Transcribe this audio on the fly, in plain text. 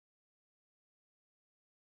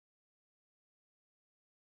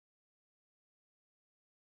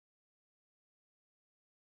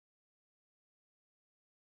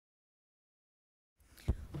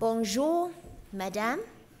Bonjour, Madame,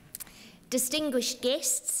 distinguished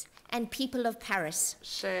guests and people of Paris.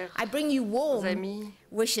 I bring you warm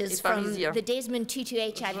wishes from the Desmond Tutu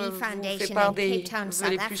HIV Foundation in Cape Town,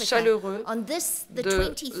 South Africa, on this, the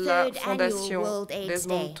 23rd Annual World AIDS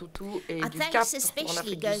Day. Our thanks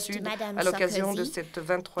especially goes to Madame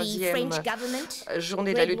Sarkozy, the French government,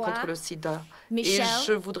 journée de la lutte contre le sida. Et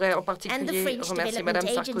je voudrais en particulier remercier Madame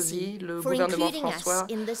Sarkozy, le gouvernement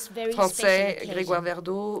français, Grégoire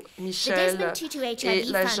Verdeau, Michel et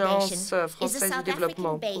l'Agence française du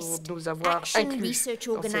développement pour nous avoir inclus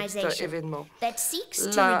dans cet événement.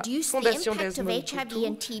 La Fondation Desmond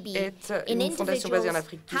Tutu est une fondation basée en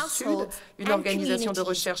Afrique du Sud, une organisation de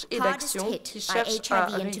recherche et d'action qui cherche à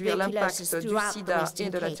réduire l'impact du sida et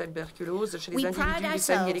de la tuberculose chez les individus, les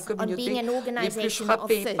familles et les communautés les plus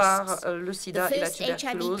frappées par le sida et la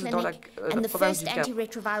tuberculose dans la province du Cap.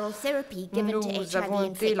 Nous avons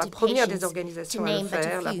été la première des organisations à le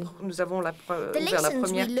faire. Nous avons ouvert la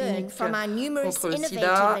première clinique contre le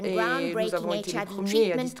sida et nous avons été les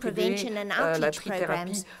premiers à distribuer la trithérapie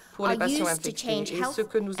pour les patients infectés. Et ce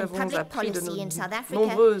que nous avons appris de nos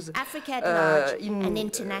nombreuses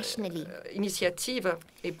initiatives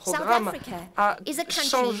et programmes a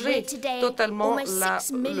changé totalement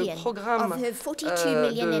le programme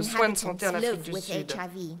de soins de santé en Afrique du Sud.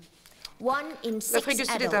 L'Afrique du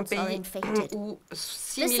Sud est un pays où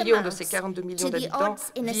 6 millions de ses 42 millions d'habitants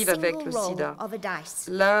vivent avec le sida.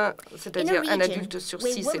 C'est-à-dire un adulte sur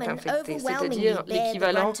 6 est infecté, c'est-à-dire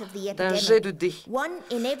l'équivalent d'un jet de dés.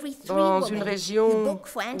 Dans une région où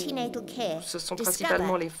ce sont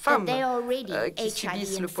principalement les femmes qui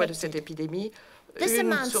subissent le poids de cette épidémie,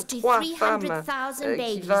 une sur 3 femmes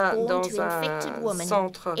qui va dans un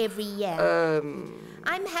centre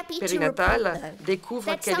périnatal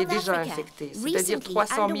découvre qu'elle est déjà infectée. C'est-à-dire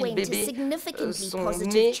 300 000 bébés sont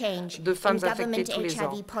nés de femmes infectées tous les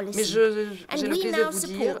ans. Mais j'ai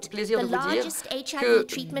le plaisir de vous dire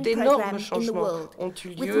que d'énormes changements ont eu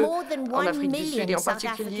lieu en Afrique du Sud, et en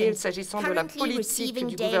particulier s'agissant de la politique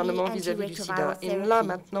du gouvernement vis-à-vis du sida. Et là,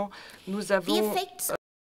 maintenant, nous avons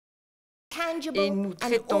et nous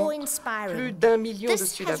traitons plus d'1 million de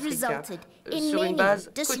Sud-Africains sur une base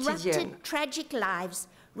quotidienne.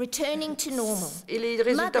 Et les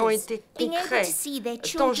résultats ont été concrets,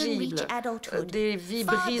 tangibles. Des vies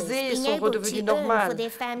brisées sont redevenues normales. Des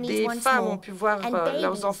femmes ont pu voir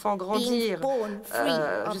leurs enfants grandir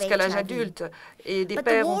jusqu'à l'âge adulte. Et des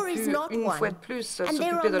pères ont pu, une fois de plus,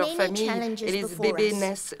 s'occuper de leur famille. Et les bébés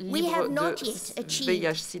naissent libres de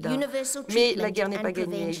VIH-Sida. Mais la guerre n'est pas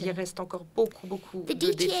gagnée. Il y reste encore beaucoup de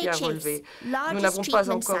défis à relever. Nous n'avons pas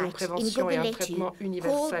encore une prévention et un traitement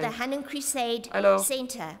universel. Alors,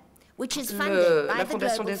 la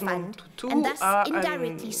Fondation Desmond Tutu a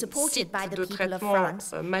un site de traitement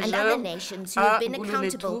majeur à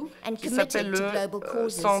Boulogne-Tout qui s'appelle le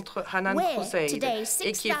Centre Hanan Crusade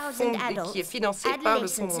et qui est financé par le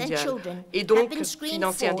Fonds mondial et donc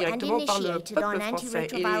financé indirectement par le peuple français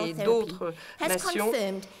et d'autres nations.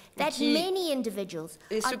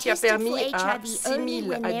 Et ce qui a permis à 6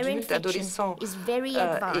 000 adultes, adolescents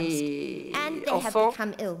et enfants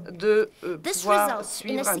de pouvoir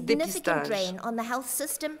suivre un dépistage. Et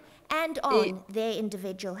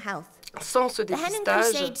sans ce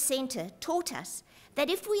dépistage,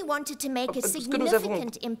 ce que nous avons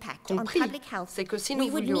compris, c'est que si nous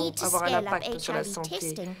voulions avoir un impact sur la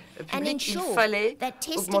santé publique, il fallait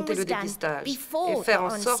augmenter le dépistage et faire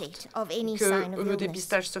en sorte que le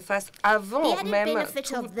dépistage se fasse avant même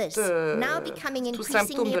tout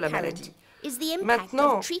symptôme de la maladie.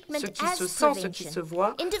 Maintenant, ce qui se sent, ce qui se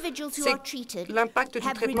voit, c'est l'impact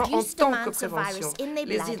du traitement en tant que prévention.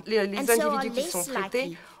 Les individus qui sont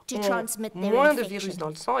traités ont moins de virus dans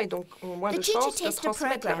le sang et donc ont moins de chances de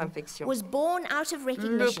transmettre leur infection.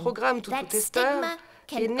 Le programme Tutu Testeur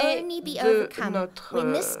est né de notre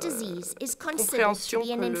compréhension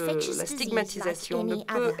que la stigmatisation ne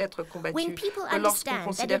peut être combattue que lorsqu'on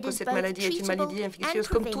considère que cette maladie est une maladie infectieuse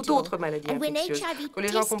comme toute autre maladie infectieuse, que les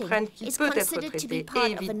gens comprennent qu'il peut être traité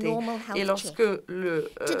et évité, et lorsque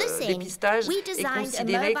le dépistage est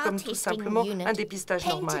considéré comme tout simplement un dépistage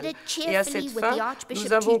normal. Et à cette fin,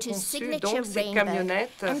 nous avons conçu donc ces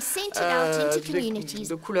camionnettes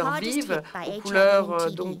de couleurs vives, aux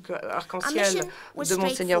couleurs donc arc-en-ciel de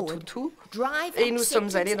Monseigneur Tutu, et nous sommes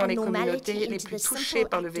allés dans les communautés les plus touchées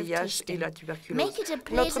par le VIH et la tuberculose.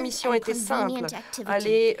 Notre mission était simple,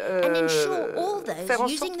 aller faire en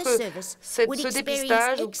sorte que ce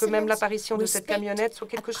dépistage ou que même l'apparition de cette camionnette soit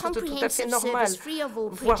quelque chose de tout à fait normal,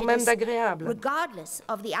 voire même d'agréable.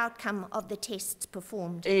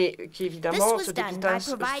 Et qu'évidemment ce dépistage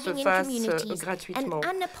se fasse gratuitement.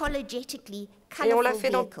 Et on l'a fait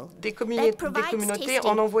dans des communautés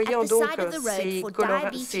en envoyant donc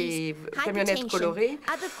ces camionnettes colorées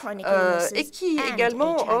et qui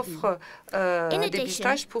également offrent des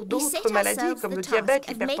dépistages pour d'autres maladies comme le diabète,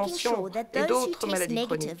 l'hypertension et d'autres maladies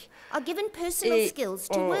chroniques. Et on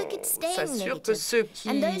s'assure que ceux qui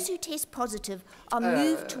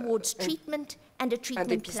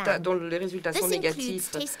dont les résultats sont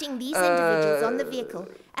négatifs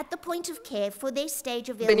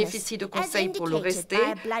bénéficient de conseils pour le rester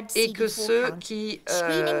et que ceux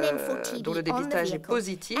dont le dépistage est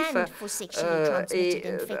positif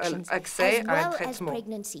aient accès à un traitement.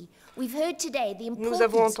 Nous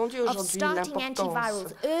avons entendu aujourd'hui l'importance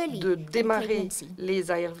de démarrer les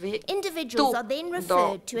ARV tôt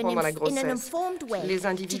pendant la grossesse. Les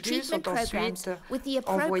individus sont ensuite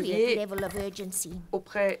envoyés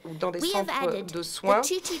auprès ou dans des centres de soins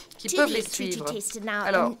qui peuvent les suivre.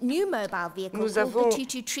 Alors, nous avons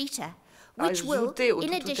ajouté au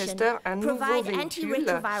Tutu Tester un nouveau véhicule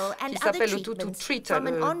qui s'appelle le Tutu Treater,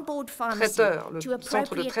 le traiteur, le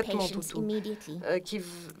centre de traitement Tutu,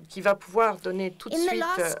 qui va pouvoir donner tout de suite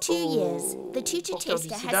aux porteurs du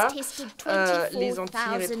sida les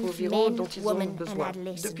antirétroviraux dont ils ont besoin.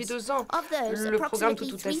 Depuis 2 ans, le programme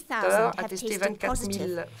Tutu Tester a testé 24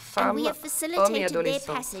 000 femmes, hommes et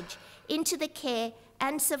adolescents.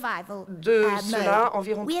 De cela,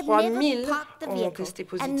 environ 3 000 ont testé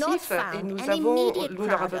positif et nous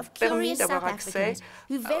leur avons permis d'avoir accès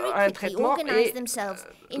à un traitement et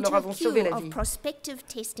leur avons sauvé la vie.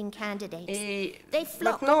 Et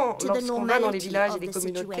maintenant, lorsqu'on va dans les villages et les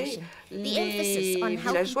communautés, les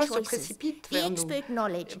villageois se précipitent vers nous.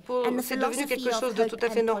 C'est devenu quelque chose de tout à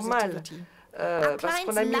fait normal parce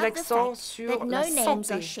qu'on a mis l'accent sur la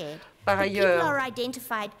santé. Par ailleurs,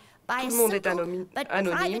 tout le monde est anonyme.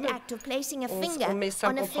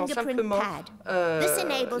 On prend simplement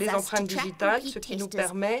les empreintes digitales, ce qui nous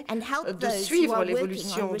permet de suivre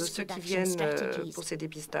l'évolution de ceux qui viennent pour ces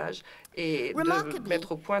dépistages et de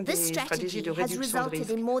mettre au point des stratégies de réduction de risque.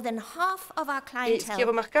 Et ce qui est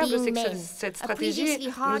remarquable, c'est que cette stratégie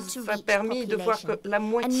nous a permis de voir que la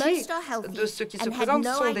moitié de ceux qui se présentent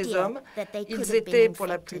sont des hommes. Ils étaient pour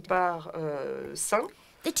la plupart sains.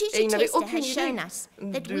 Et ils n'avaient aucune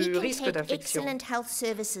idée du risque d'infection. Nous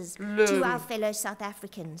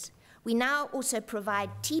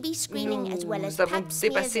avons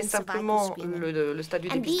dépassé simplement le stade du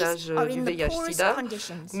dépistage du VIH-Sida.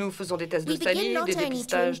 Nous faisons des tests de salive, des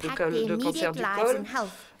dépistages de cancer du col.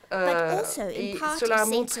 Et cela a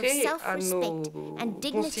montré à nos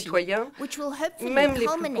concitoyens, même les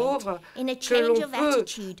plus pauvres, que l'on peut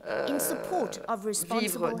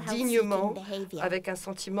vivre dignement avec un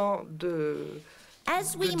sentiment de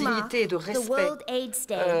dignité et de respect.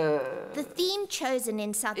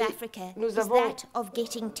 Nous avons,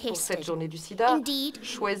 pour cette journée du sida,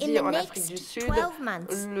 choisi en Afrique du Sud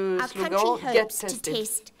le slogan « Get Tested ».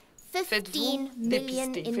 Faites-vous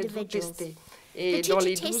dépister, faites-vous tester. Et dans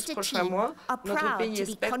les 12 prochains mois, notre pays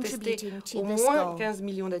espère tester au moins 15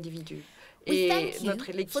 millions d'individus. Et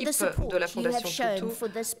l'équipe de la Fondation Tutu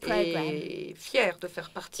est fière de faire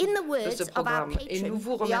partie de ce programme. Et nous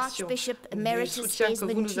vous remercions du soutien que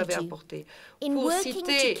vous nous avez apporté. Pour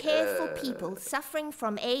citer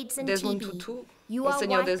Desmond Tutu,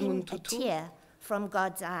 Monseigneur Desmond Tutu,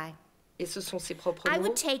 et ce sont ses propres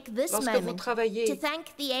mots, lorsque vous travaillez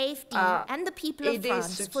à aider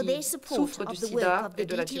ceux qui souffrent du sida et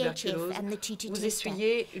de la tuberculose, vous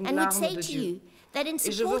essuyez une larme de Dieu.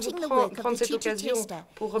 Et je veux vous prendre cette occasion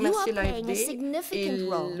pour remercier l'AFD et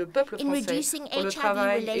le peuple français pour le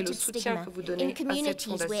travail et le soutien que vous donnez à cette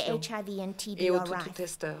fondation et au Tutu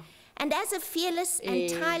Tester. Et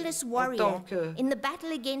en tant que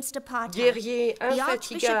guerrier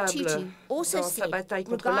infatigable dans sa bataille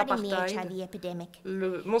contre l'apartheid,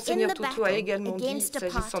 le Monseigneur Tutu a également dit,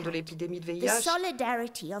 s'agissant de l'épidémie de VIH,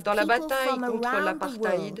 dans la bataille contre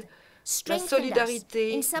l'apartheid, la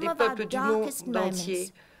solidarité des peuples du monde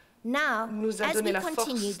entier nous a donné la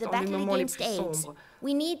force dans les moments les plus sombres.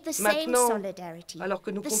 Maintenant, alors que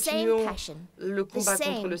nous continuons le combat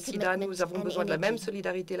contre le sida, nous avons besoin de la même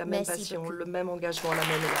solidarité, la même passion, le même engagement, la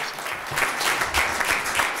même énergie.